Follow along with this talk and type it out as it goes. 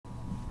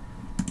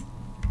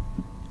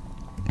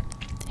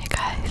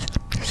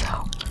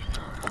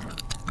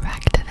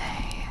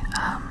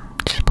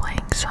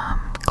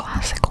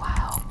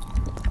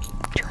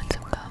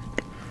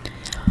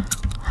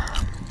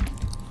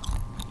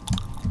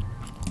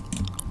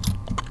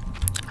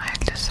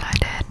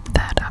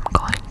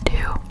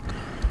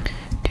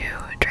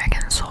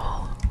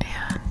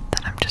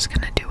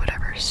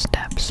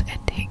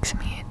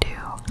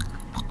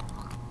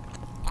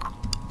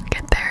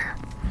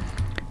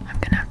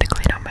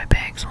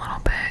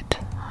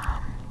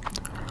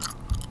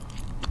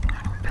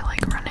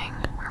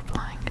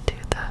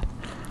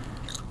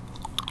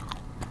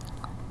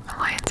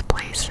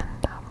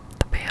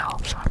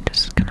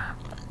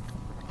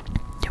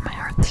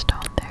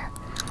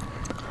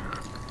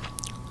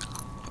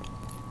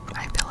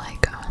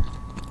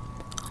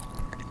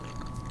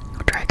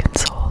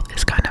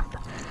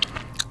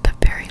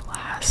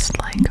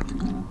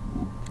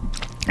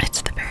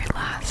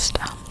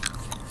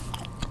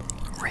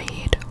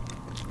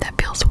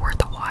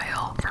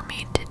worthwhile for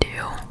me to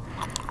do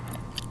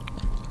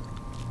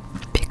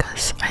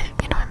because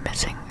I'm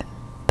missing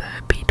the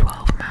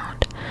B12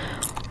 mount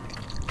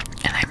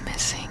and I'm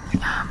missing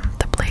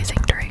the Blazing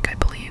Drake, I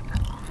believe.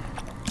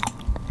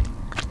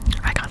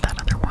 I got that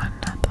other one,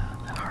 not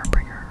the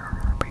Harbinger,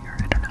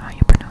 I don't know how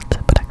you pronounce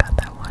it, but I got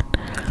that one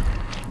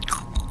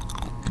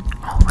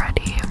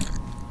already.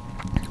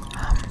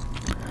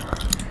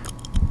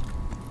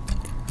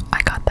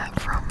 I got that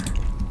from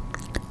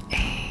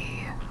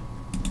a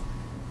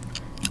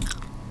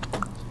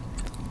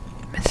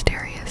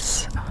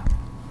mysterious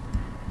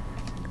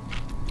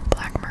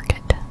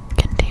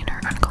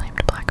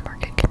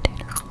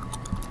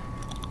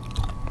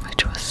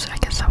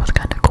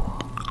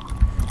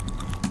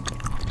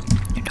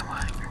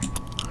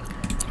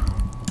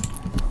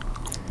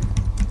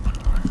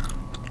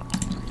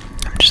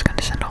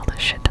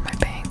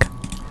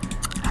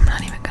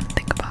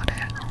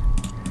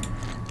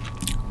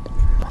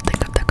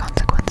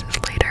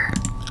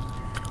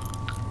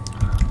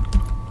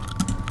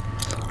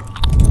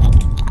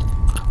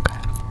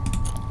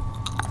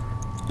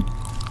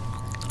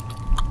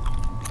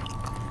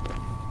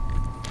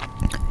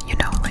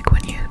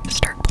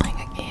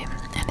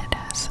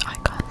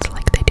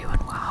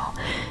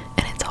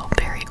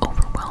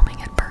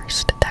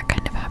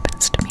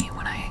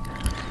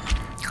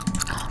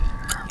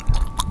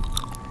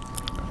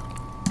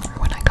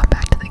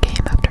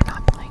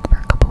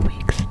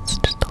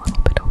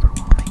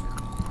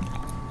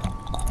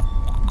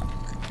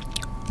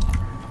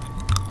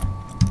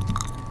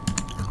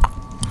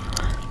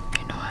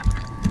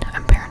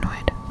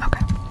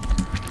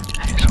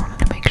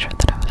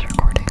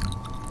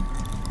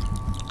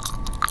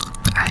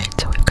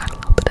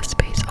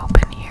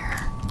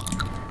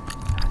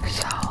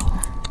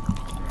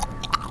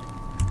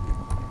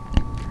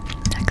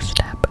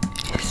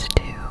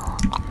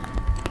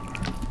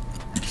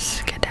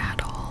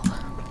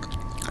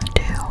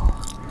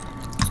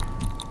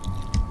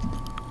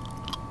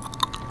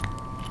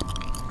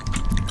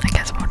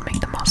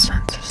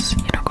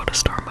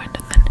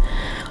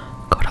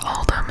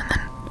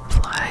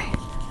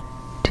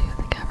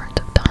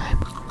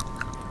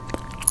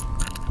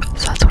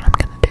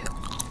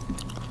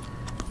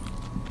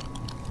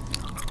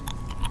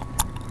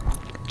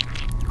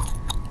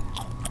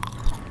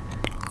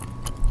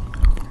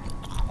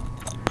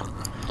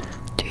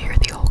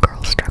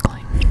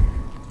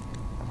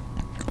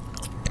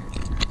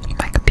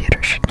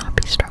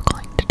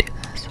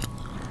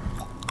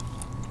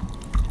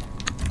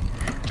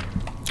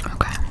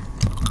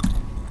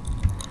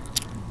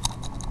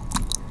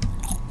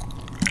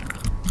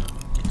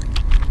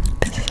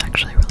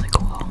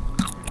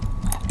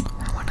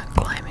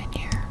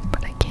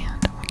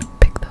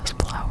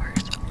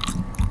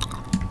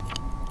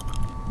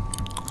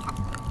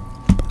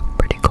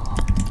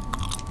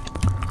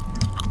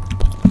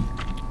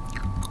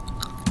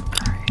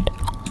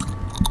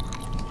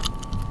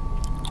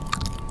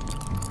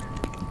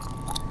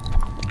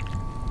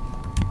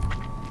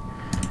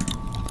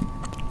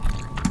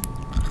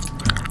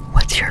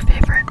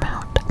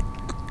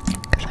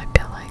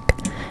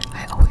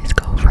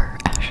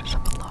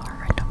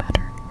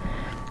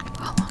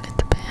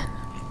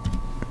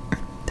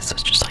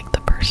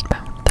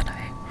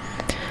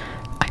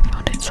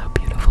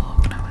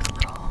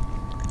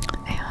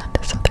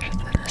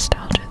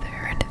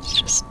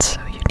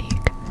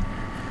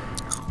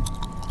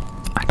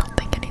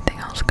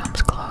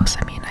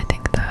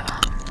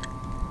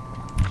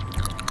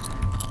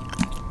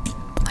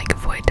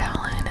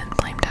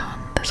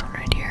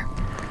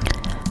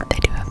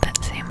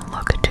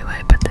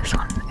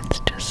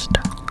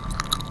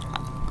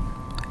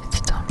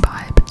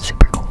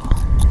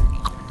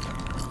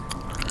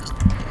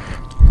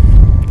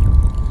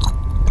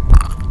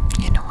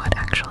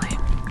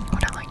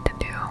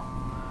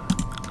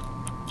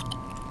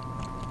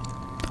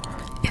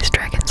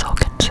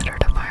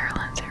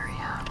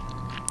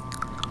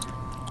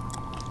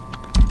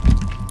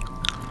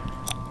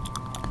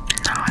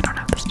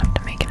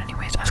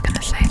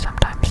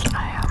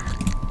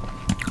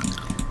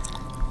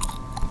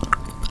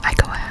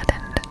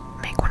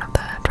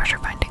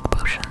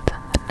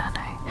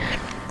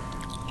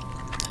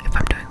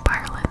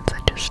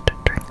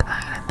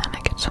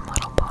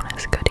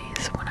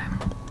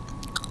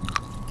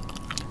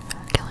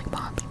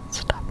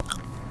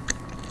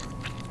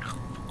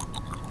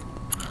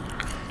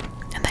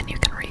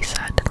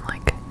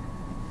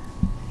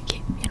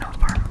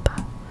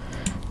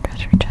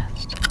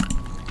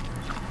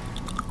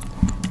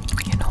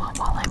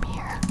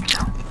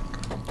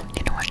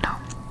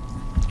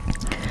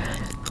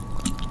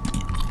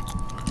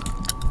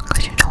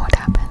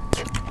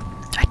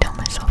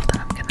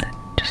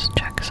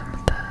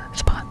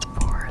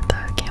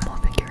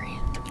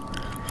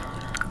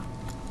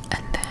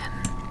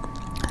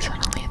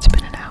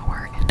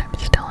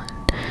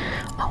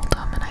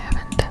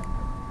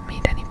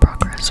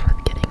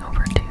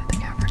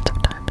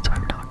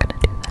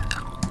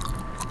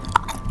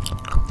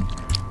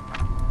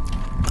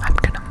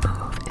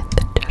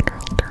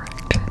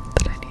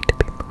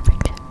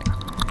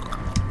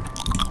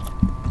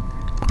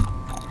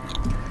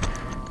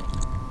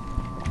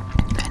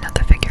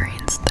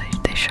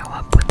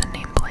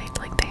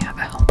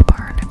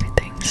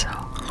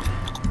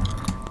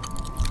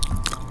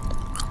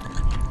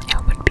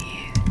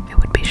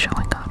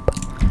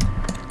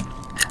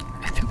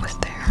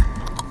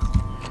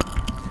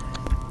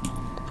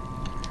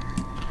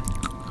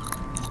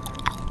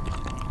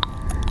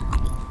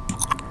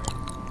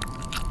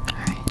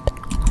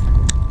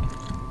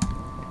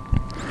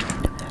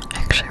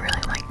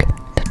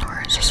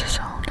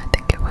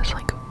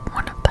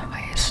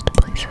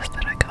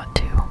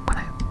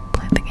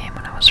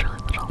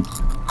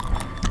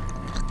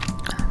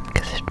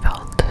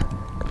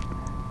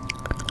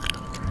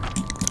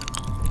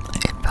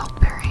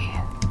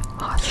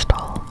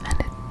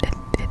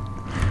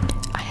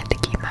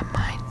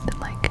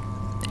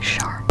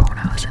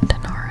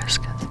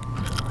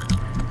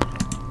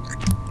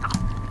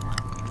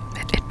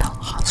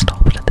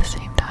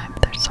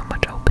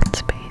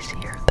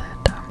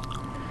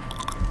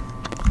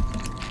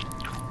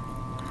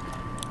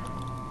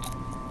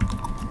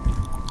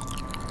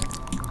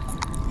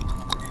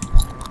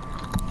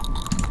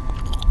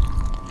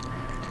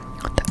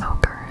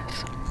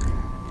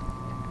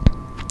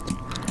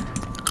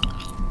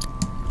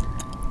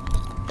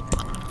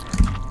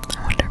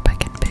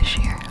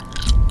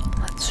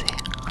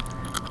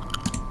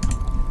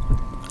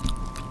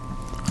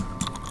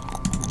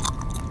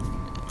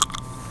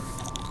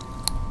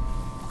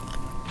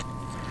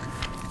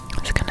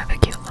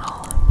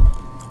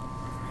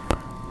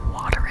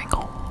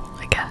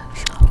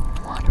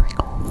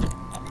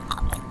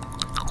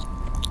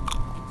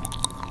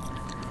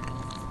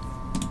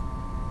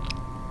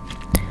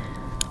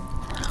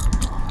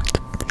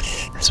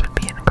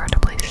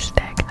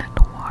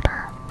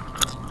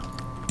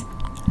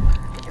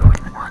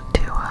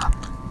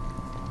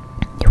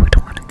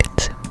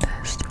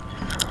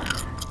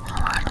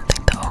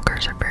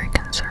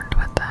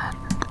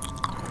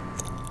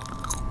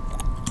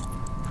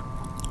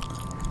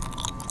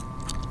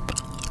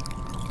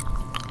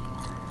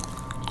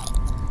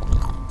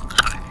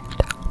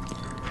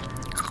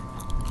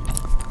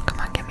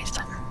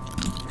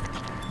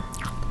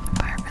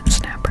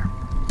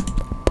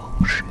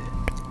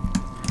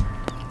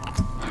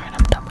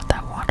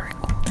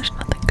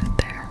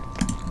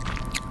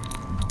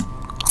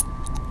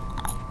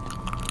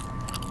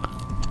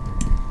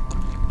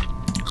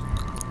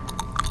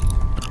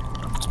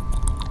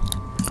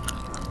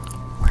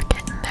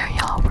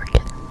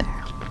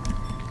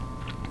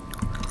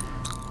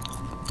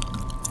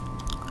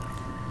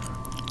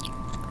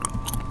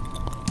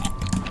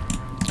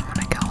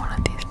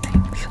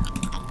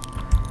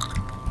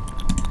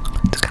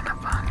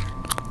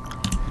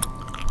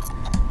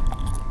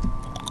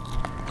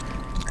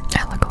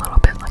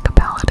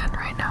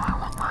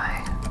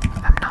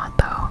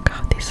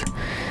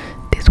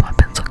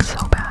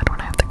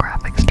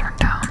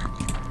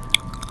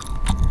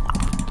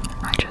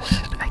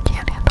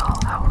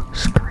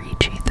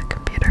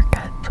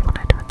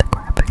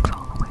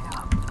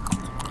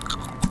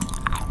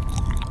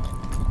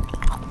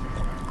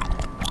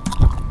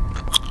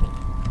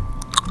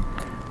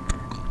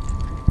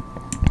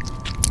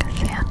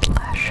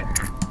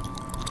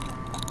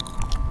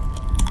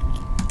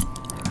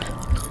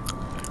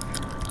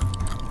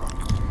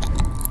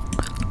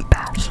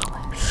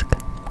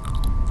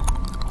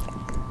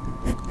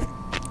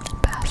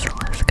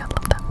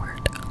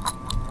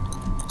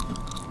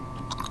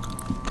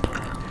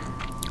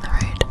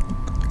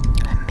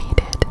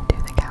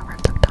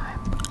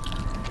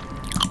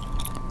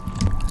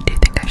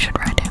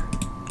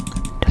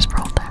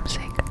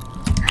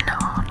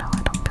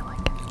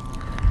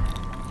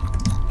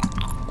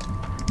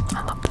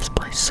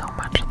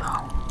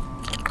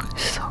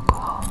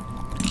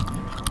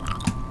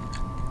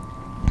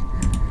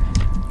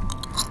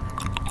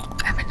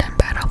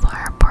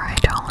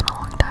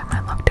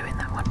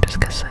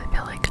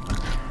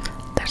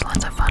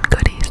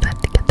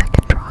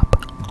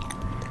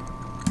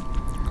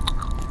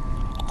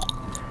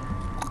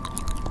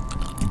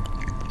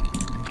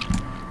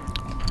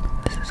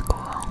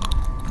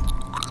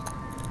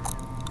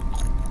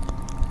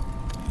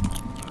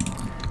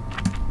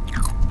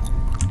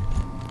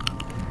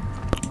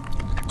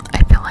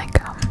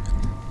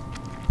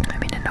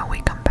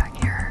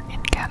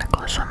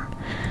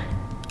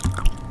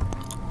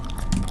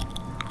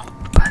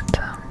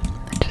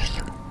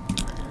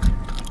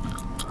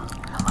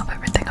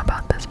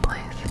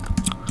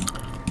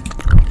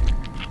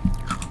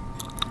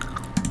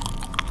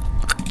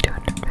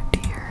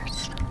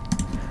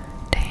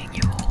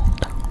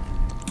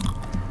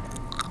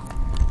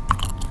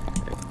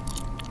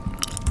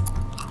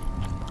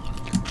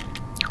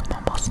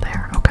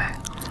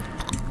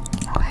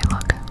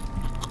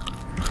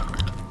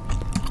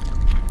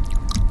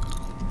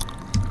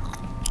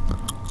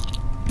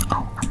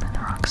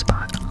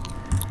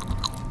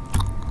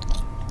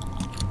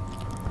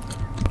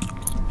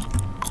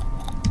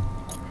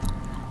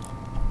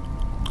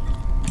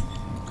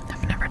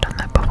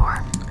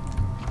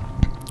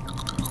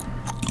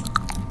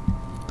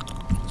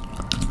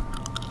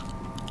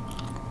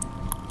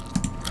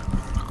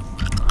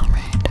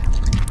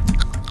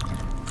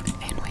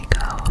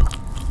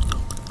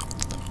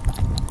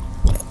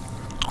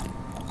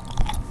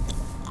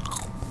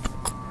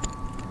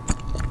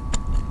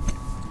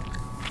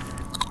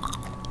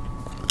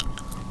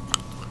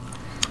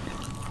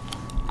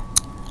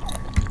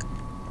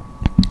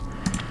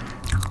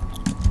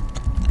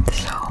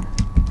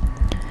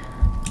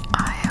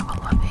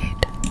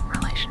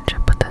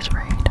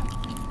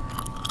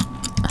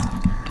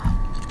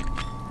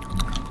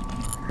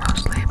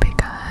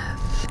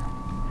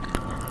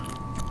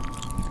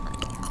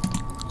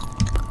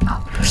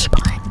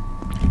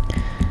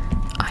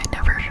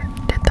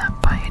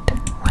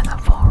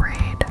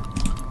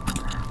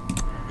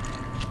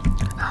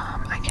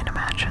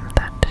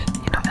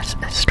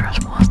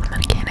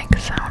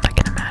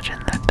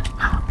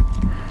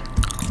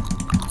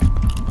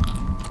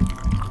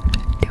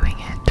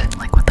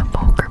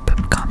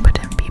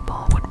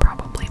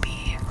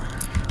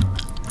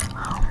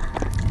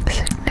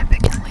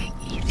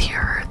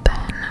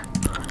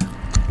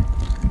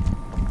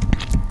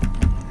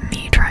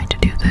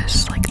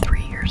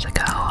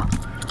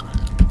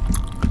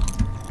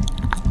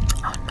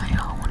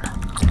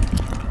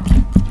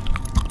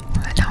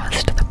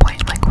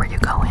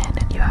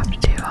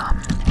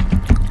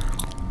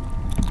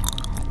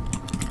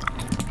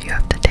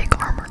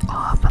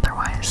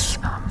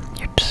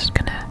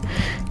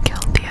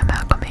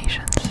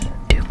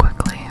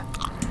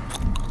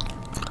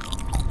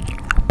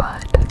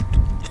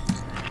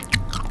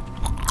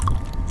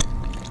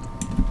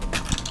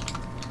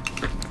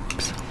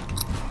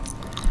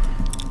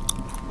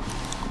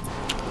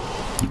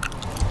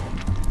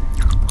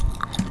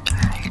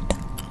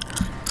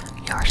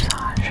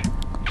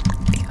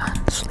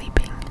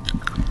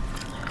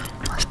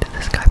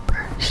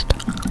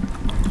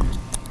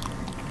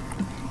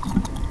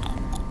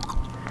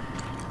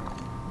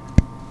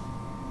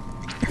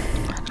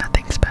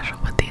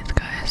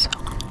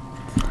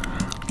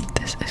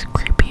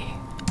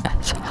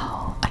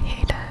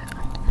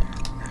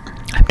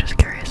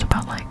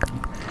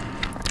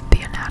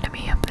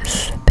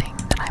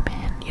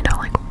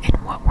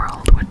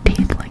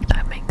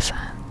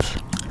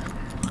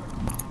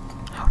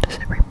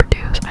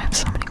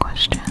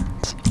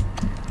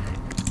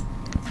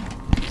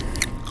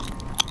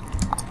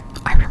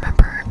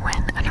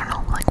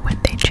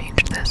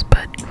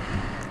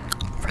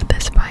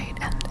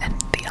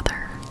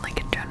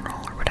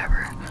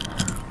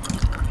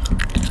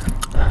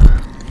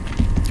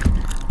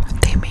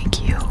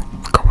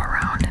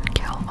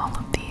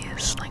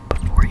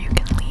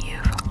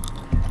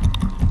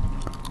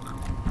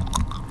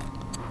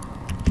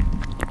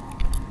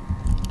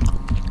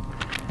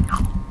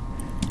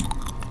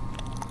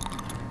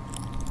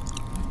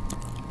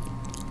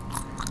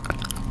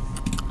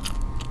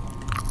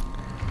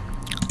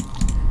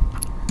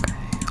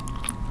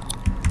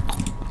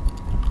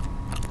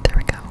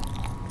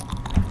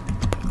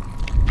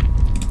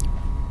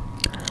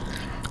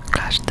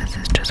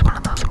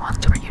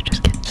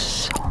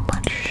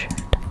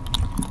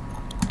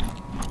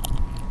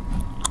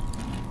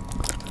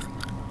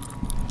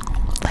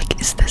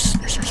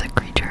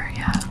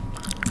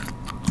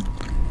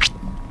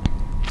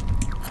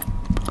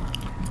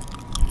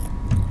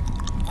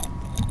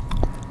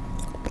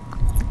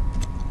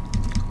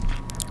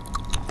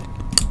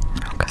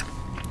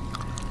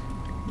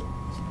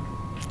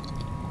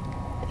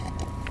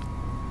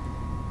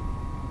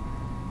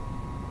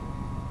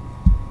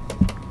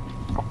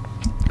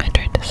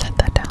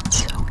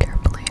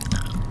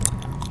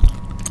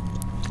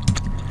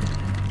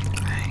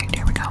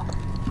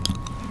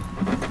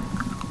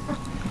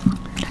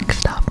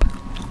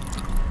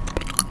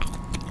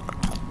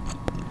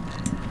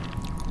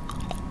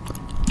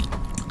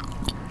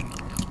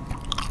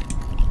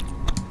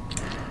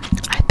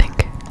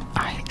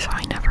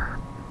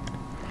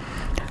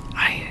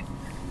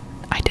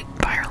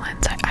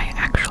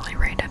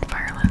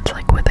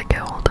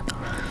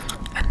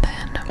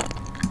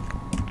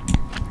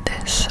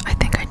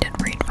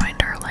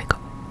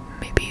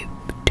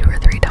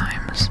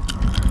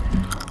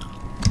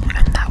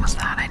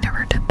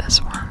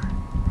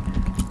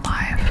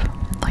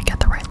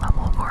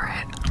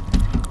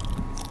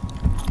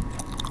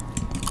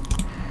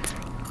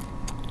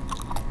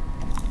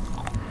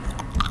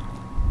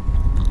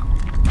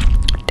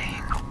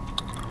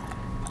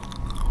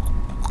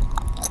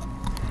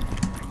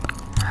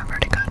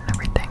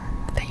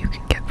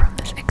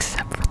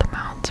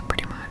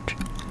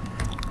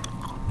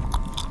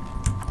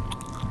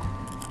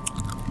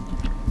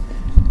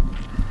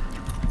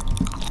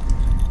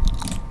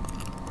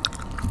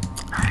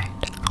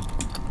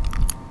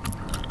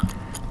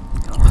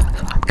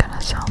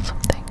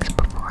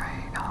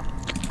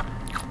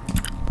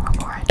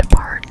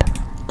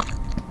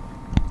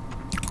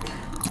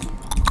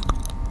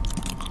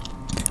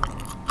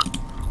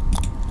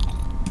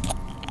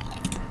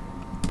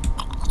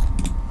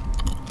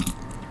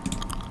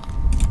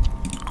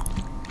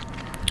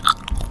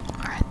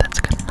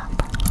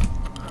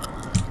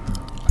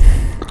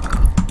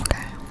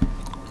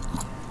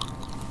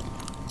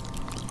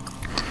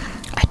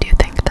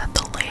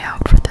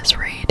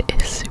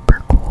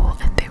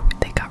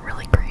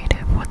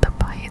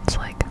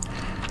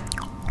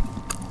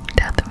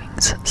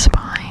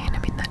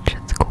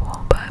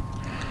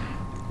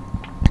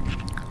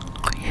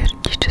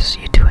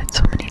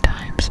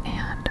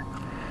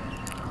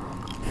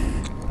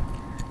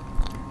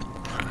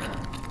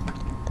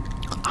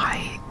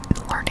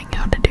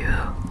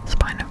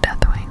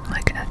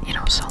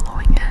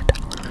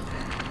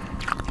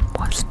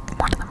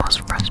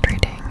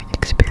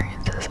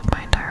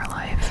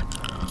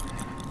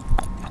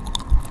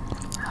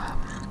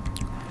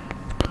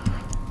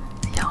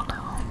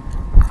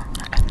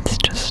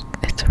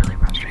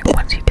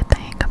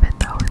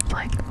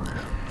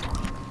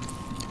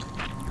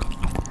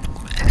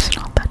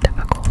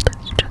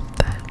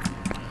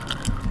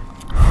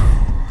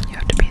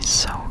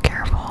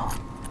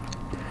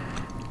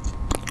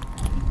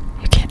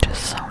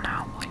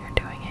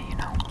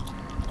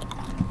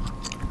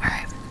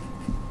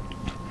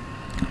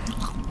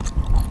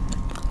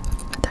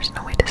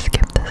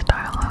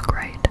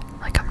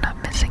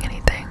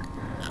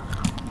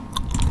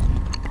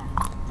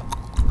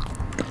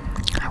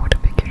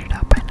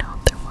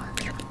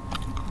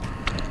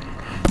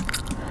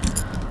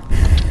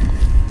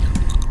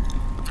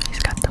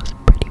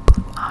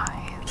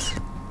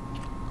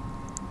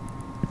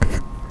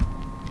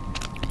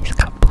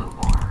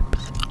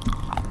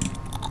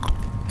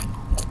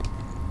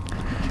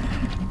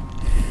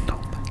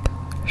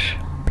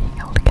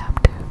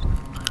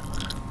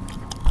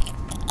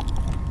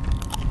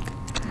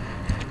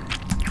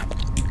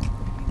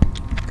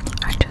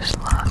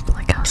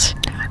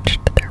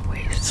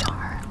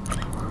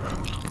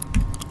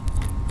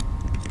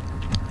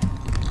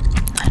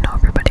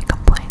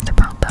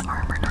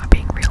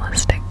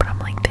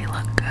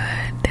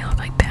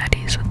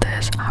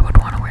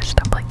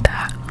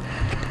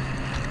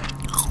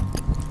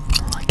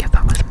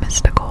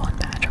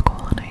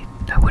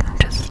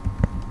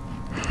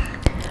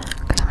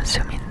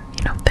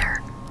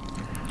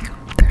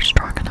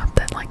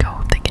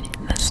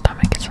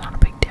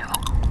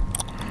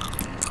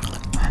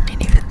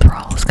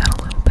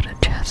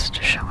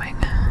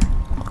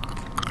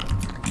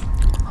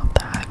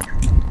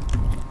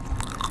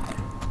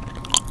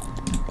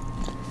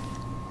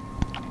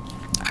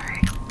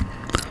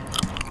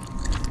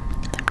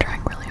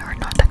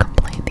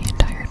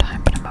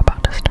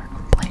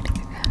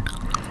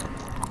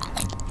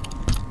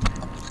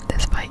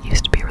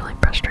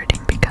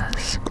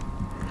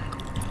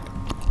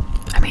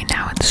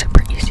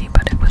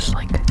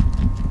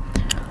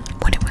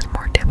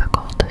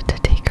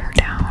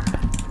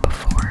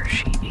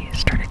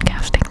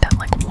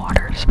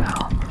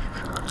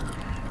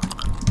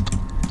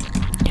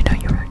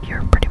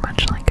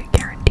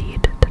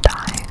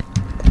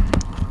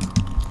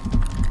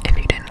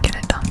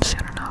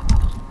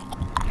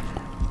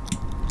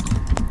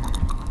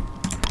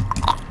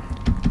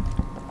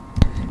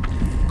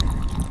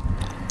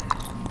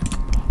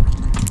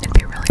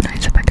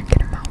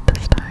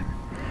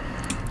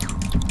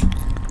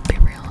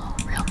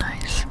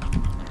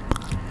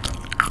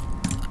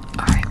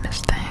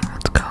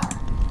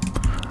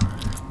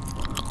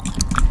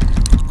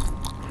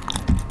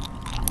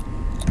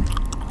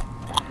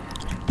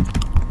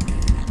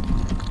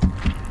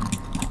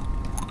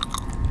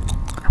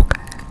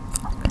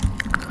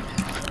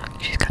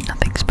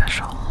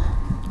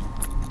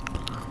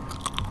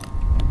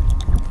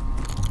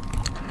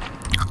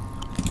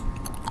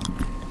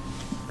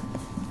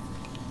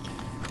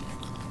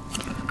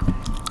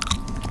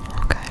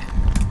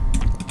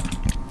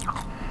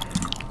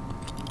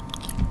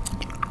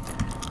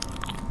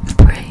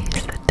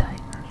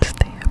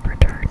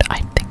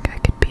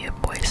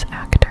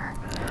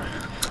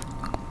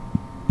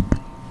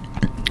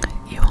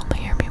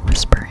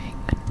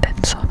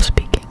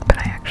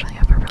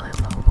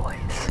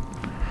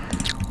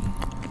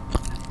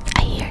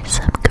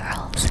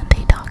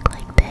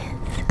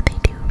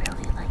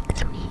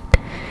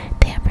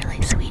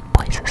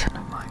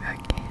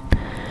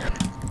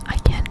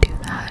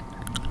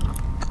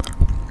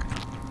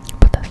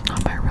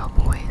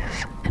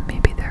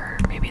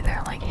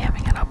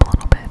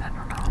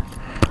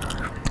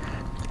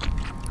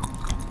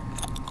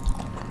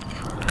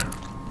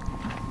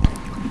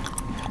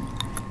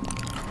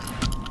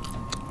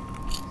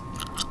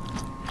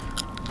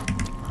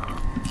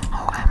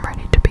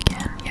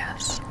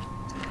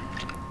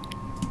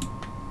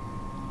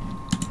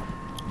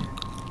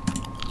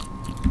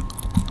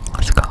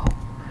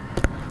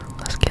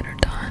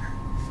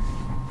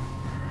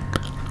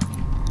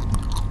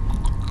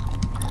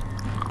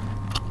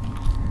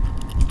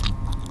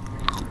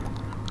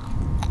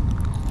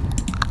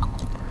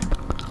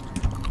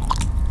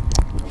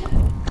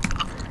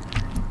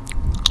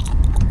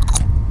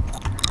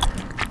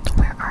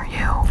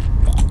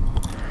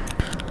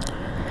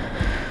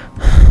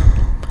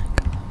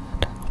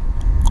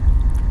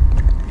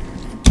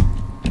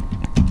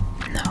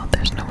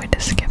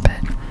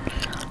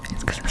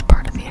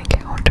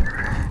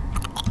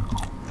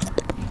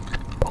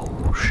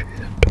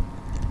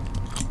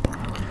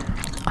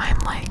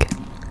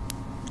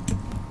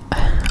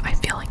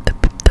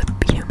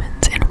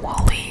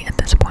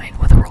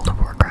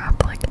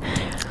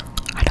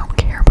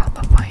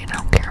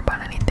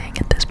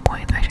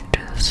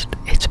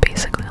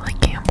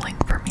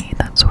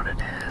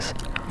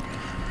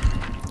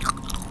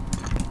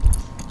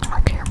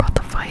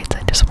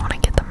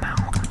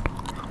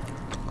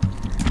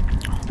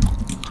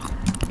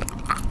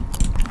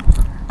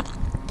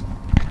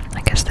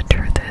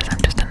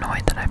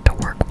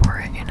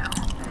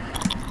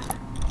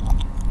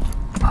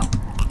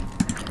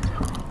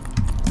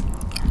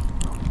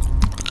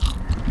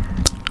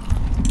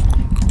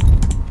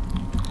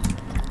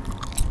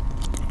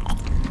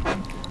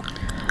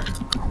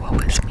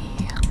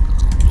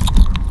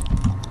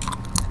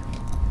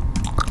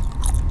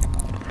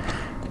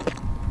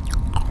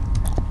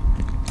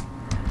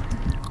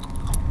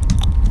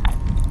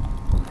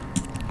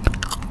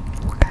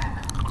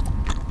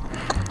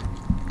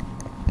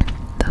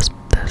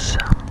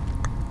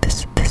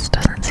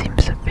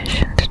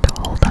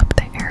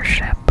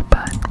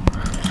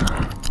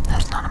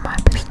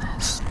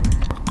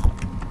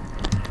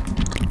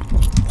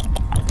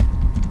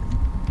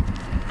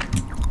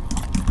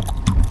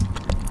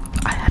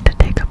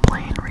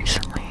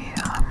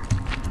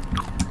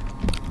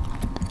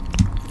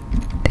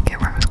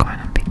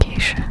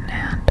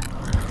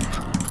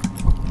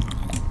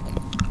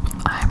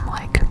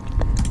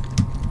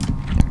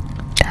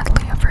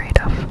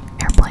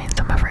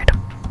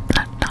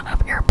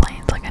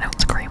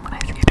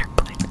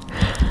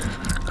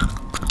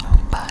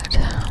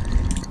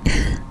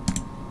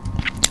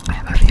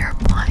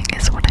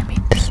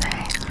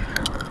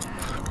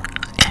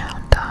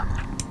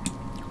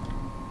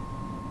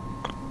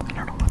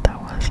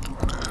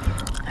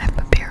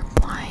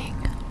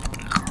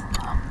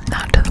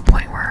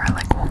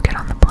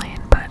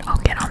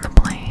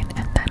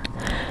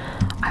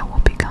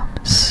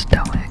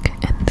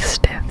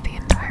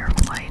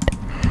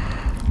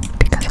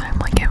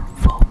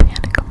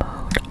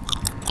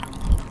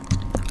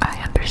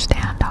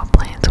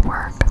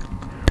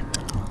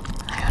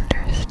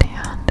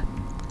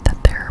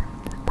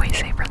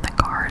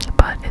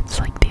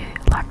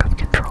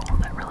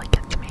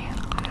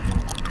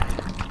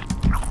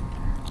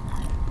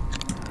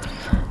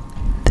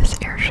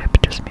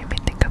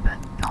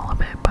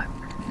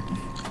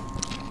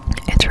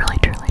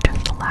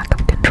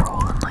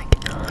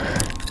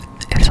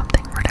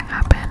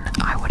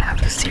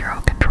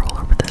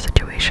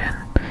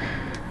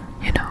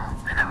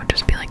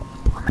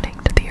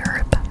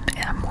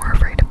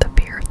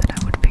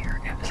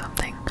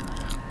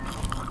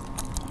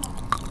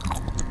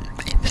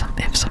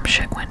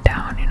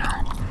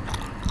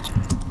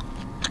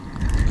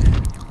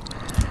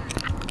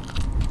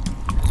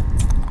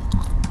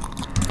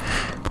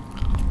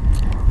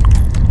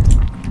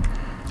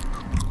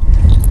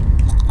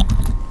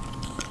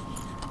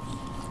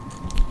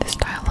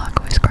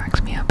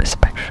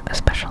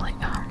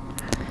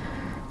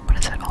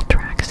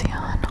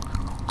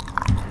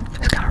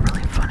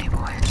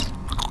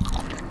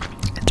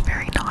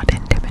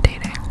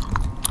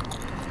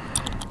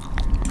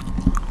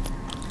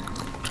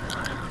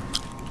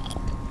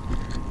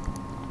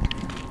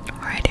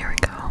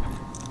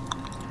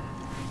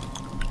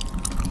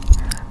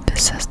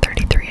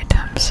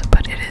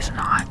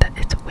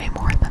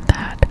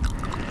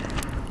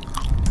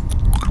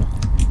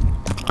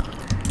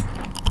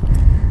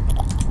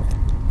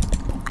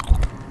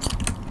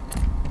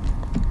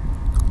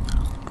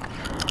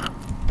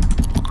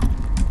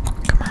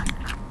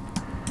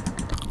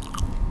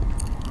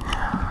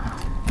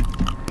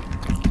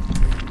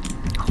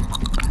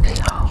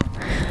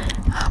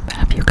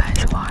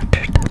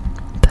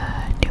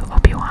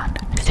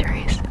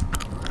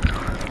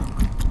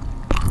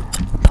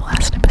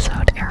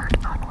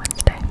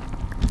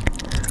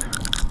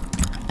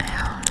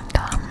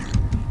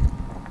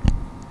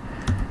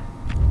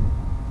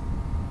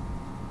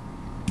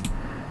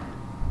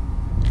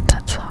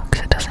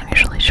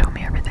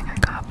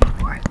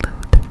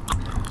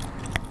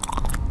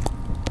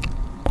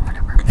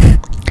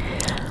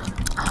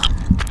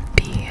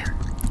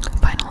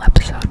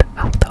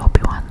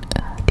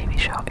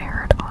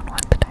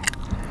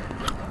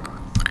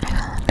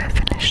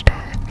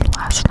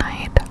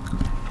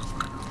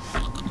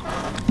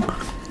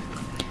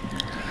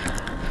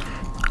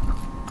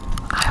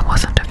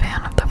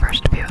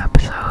first few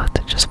episodes,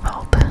 it just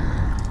felt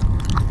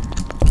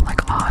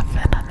like off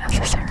and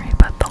unnecessary,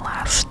 but the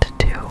last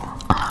two,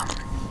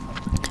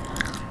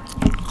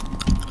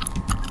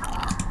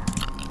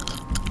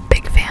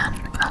 big fan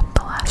of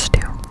the last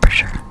two, for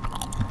sure.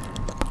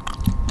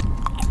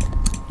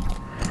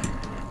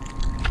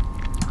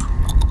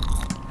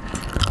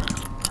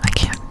 I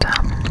can't,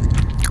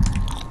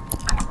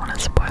 I don't want to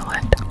spoil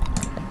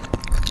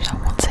it. I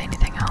won't say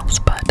anything else,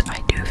 but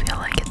I do feel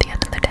like at the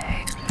end of the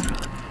day,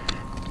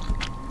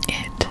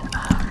 it,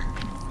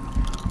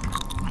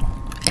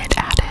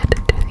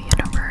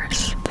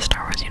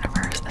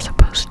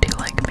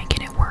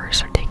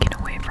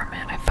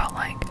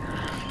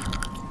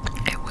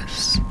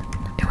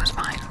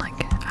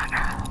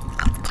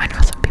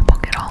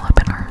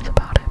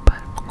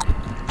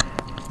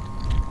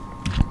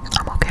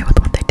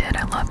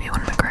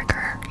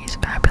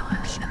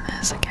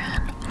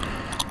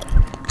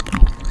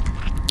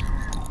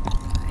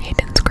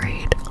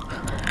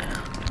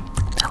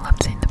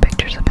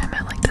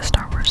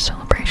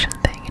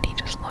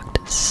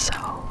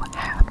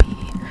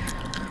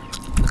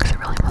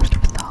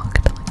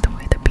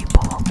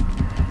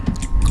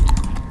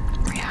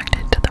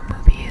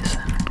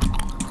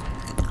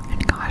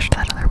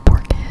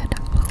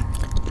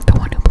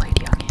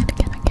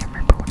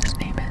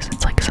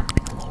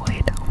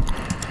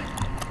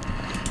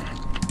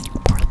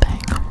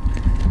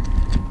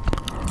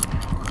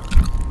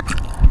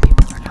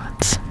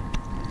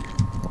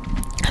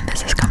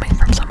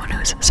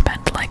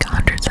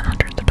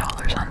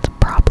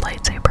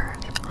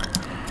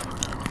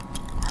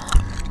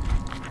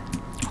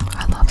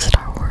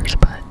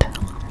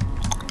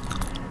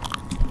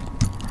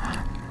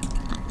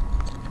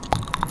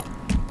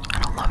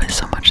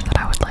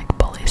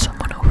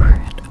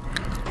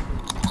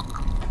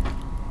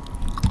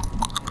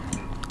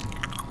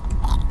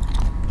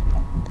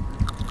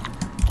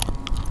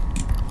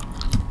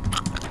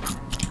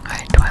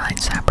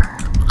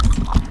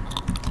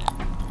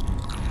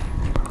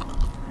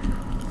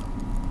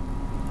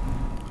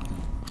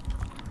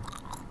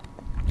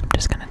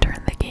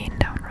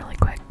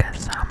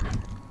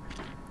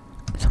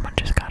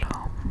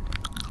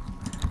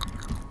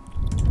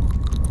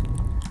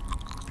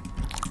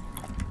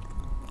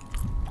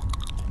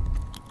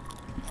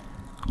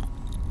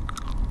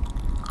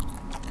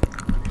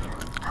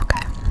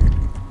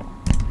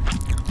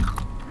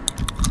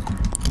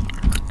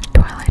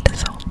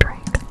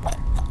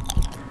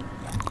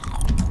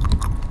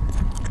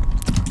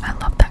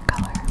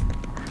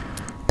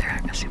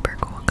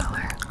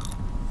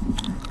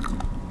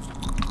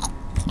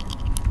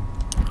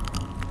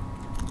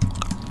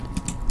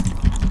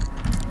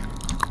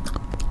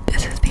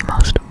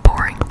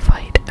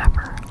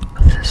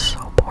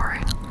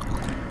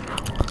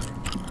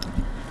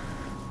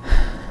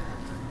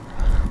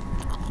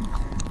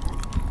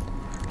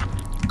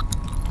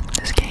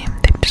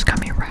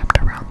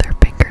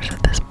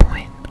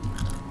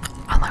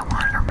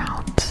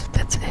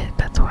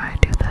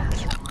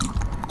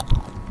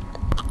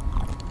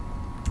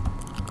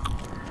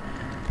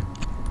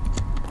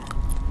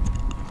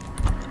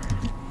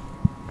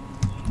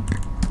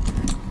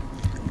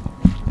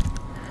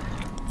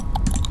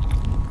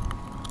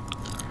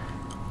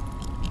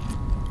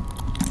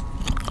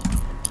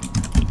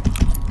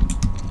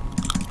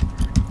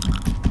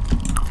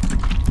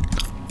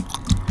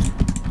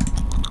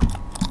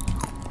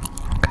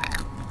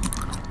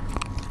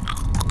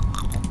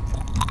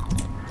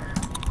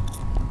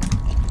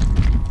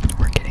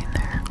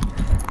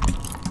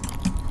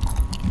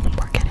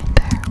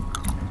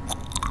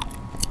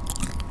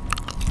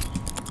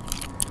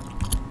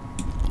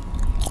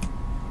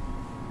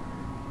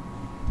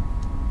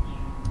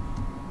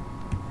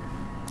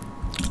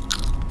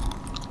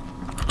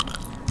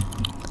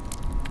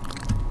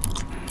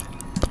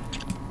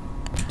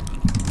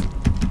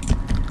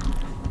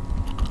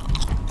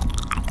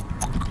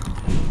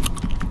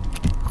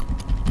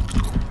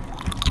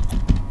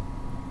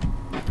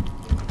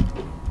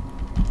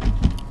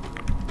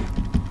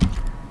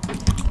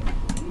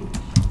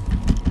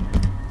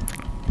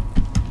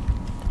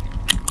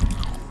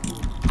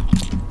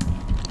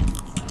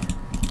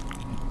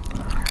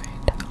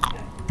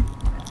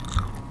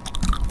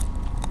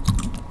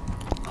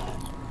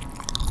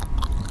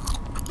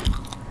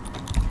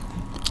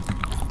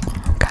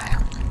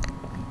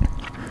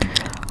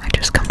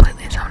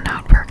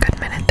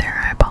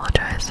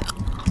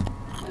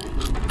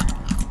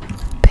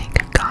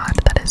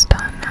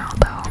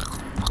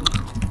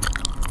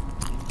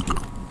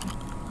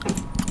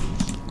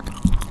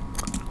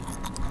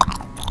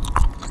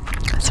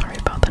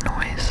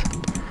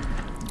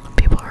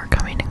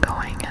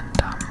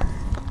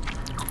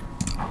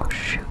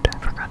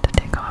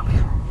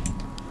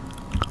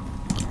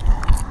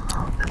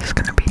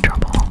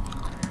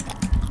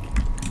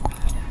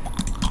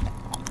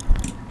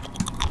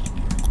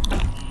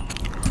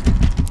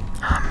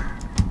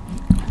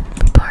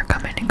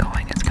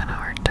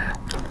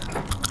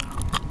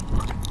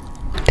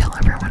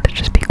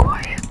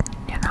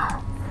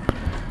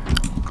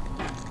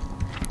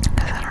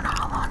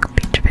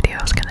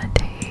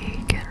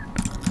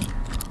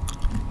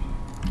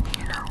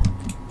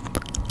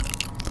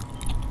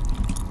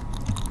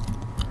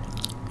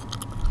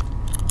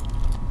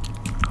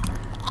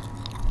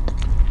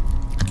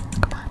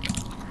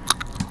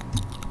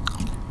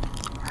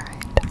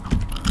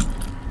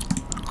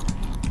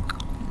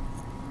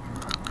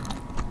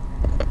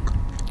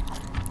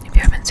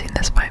 haven't seen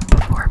this fight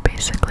before,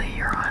 basically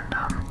you're on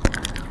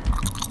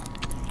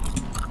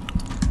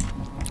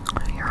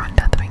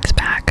Deathwing's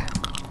back,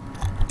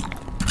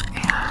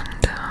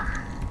 and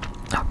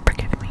oh,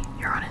 forgive me,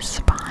 you're on his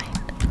spine,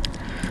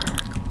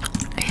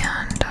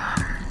 and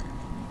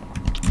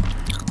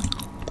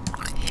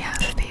he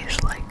has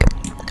these like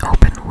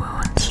open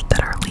wounds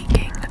that are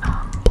leaking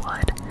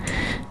blood,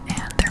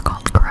 and they're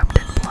called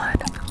corrupted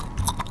blood.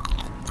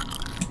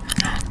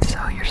 And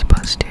so you're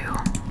supposed to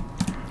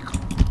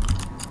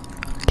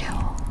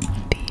kill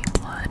the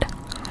blood,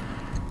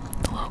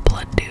 the little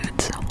blood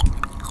dudes,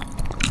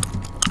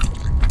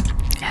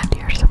 and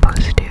you're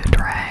supposed to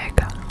drag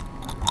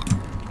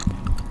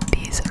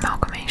these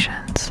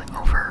amalgamations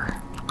over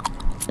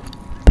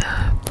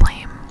the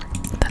flame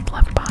that's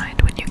left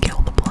behind when you kill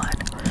the blood.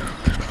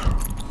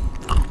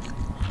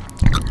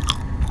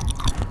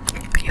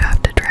 You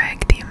have to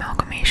drag the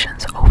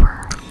amalgamations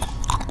over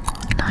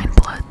 9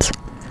 bloods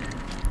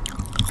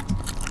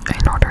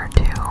in order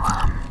to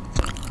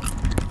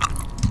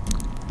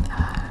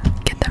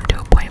get them to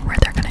a point where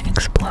they're going to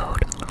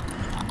explode.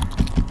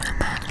 And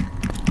then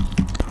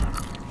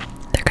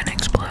they're going to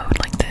explode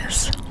like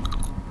this.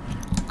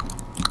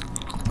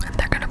 And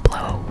they're going to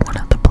blow one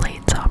of the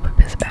plates off of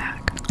his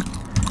back.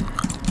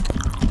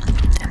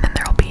 And then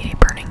there'll be a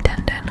burning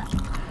tendon.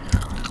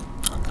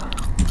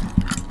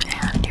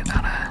 And you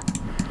gotta,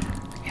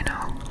 you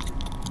know,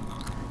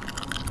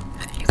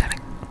 you gotta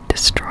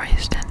destroy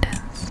his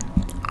tendons.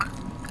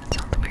 That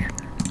sounds weird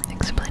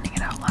explaining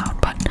it out loud,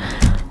 but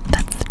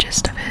that's the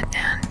gist of it.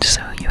 And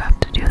so you have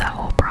to do that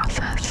whole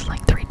process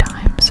like 3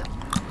 times.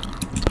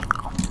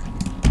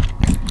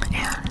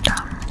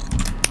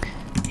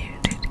 And you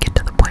get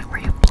to the point where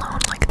you've blown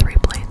like 3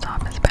 plates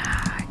off his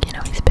back. You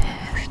know, he's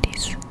pissed,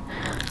 he's a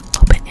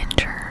little bit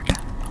injured.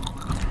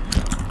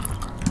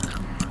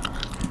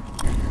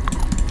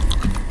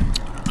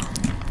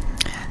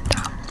 And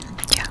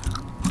yeah.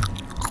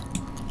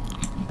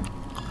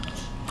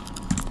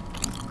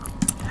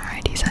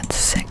 Alright, he's at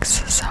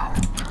 6, so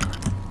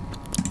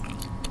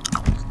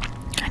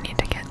I need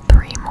to get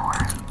 3 more.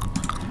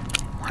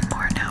 1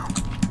 more now.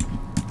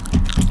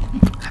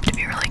 I have to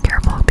be really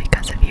careful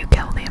because if you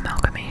kill the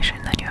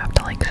amalgamation, then you have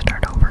to like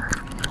start over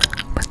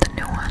with the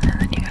new one, and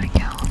then you gotta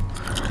kill,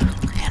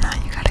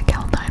 and you gotta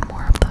kill 9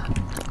 more of the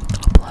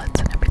little bloods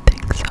and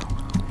everything, so.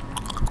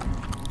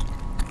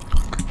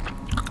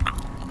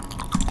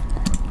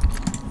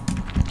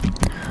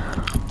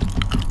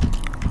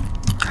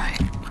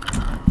 Alright.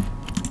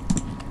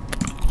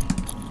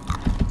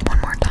 One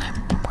more time,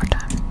 one more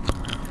time.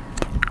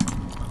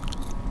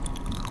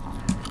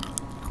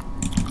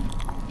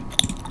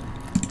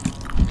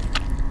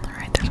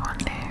 Alright, there's one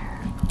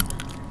there.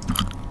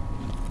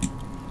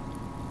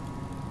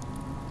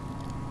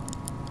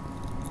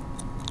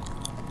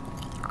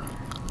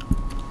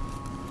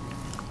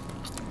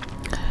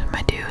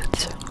 My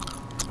dudes.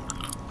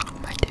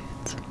 My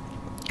dudes.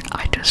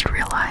 I just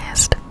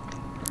realized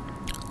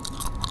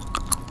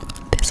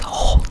this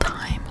whole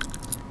time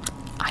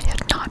I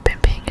had not been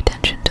paying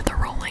attention to the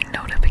rolling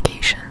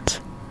notifications.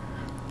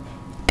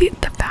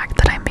 The fact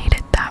that I made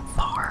it that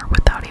far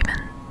without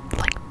even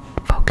like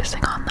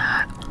focusing on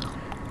that.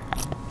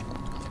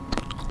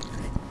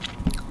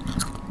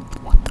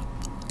 What the?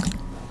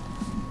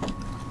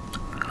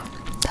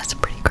 That's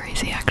pretty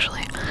crazy,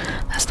 actually.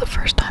 That's the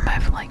first time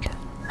I've like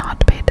not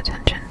paid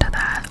attention to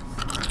that.